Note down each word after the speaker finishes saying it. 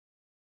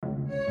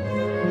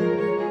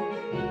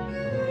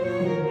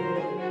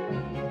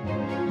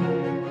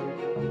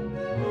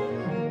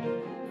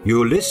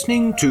You're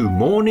listening to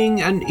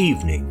Morning and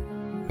Evening,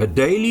 a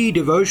daily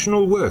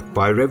devotional work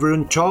by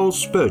Reverend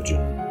Charles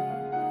Spurgeon.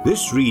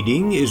 This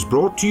reading is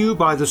brought to you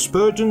by the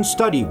Spurgeon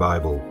Study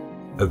Bible,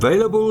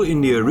 available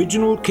in the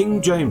original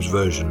King James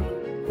Version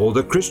or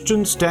the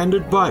Christian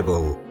Standard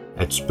Bible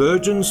at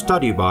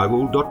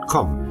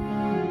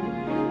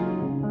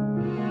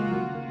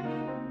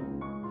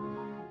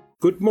spurgeonstudybible.com.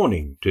 Good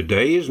morning.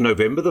 Today is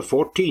November the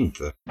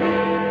 14th.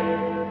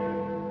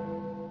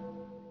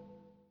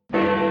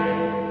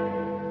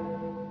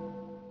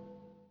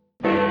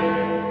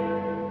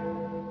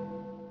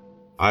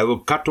 I will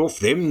cut off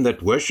them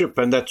that worship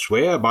and that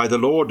swear by the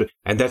Lord,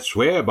 and that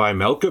swear by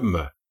Malcolm.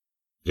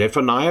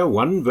 Zephaniah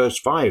 1 verse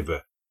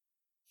 5.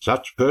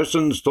 Such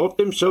persons thought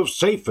themselves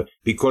safe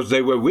because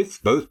they were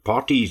with both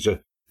parties.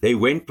 They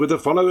went with the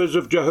followers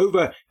of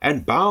Jehovah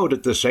and bowed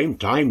at the same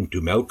time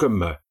to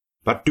Malcolm.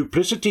 But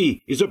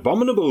duplicity is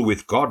abominable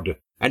with God,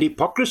 and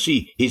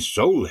hypocrisy his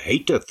soul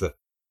hateth.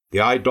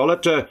 The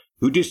idolater,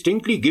 who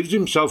distinctly gives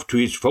himself to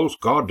his false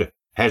god,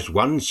 has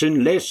one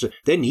sin less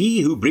than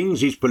he who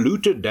brings his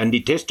polluted and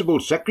detestable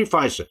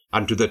sacrifice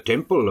unto the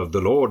temple of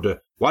the Lord,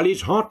 while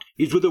his heart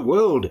is with the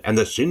world and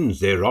the sins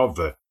thereof.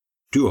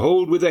 To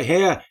hold with the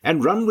hare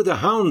and run with the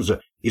hounds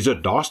is a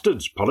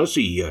dastard's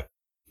policy.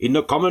 In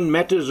the common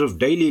matters of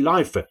daily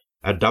life,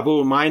 a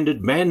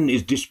double-minded man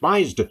is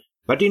despised,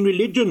 but in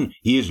religion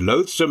he is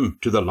loathsome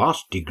to the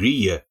last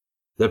degree.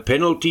 The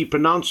penalty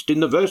pronounced in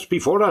the verse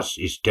before us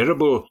is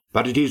terrible,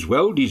 but it is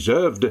well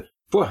deserved.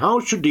 For how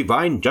should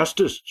divine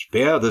justice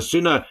spare the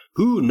sinner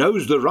who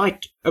knows the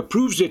right,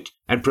 approves it,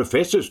 and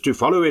professes to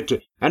follow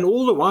it, and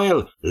all the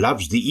while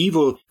loves the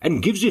evil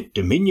and gives it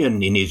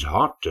dominion in his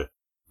heart?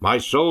 My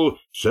soul,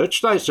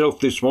 search thyself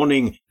this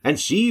morning, and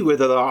see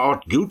whether thou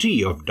art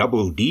guilty of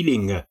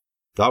double-dealing.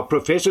 Thou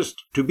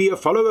professest to be a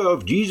follower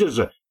of Jesus.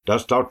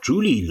 Dost thou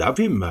truly love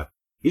him?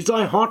 Is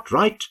thy heart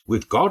right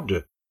with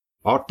God?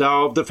 Art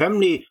thou of the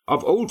family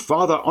of old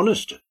Father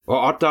Honest, or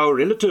art thou a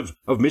relative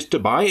of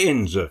Mr.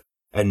 By-ends?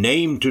 A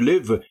name to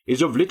live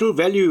is of little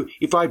value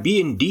if I be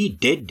indeed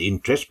dead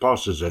in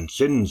trespasses and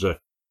sins.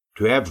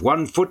 To have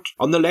one foot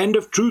on the land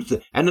of truth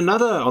and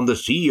another on the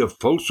sea of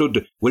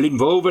falsehood will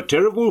involve a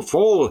terrible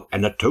fall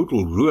and a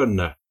total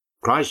ruin.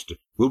 Christ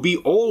will be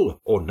all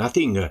or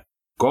nothing.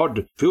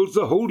 God fills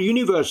the whole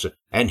universe,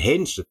 and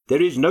hence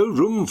there is no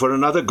room for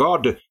another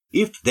God.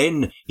 If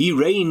then he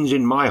reigns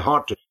in my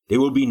heart, there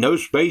will be no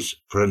space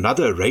for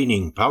another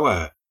reigning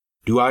power.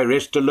 Do I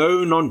rest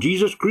alone on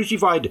Jesus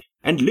crucified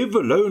and live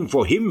alone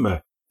for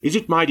him? Is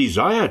it my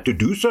desire to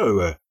do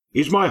so?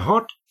 Is my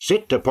heart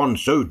set upon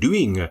so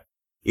doing?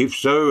 If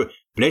so,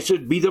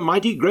 blessed be the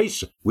mighty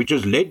grace which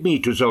has led me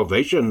to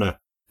salvation.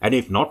 And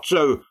if not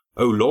so,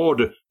 O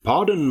Lord,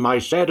 pardon my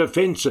sad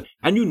offense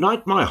and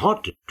unite my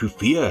heart to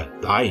fear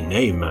thy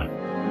name.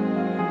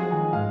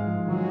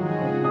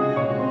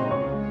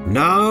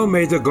 Now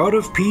may the God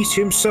of peace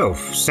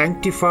himself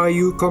sanctify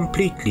you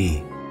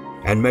completely,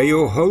 and may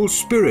your whole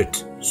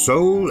spirit,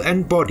 soul,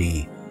 and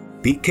body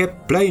be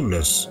kept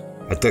blameless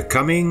at the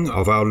coming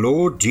of our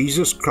Lord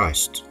Jesus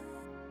Christ.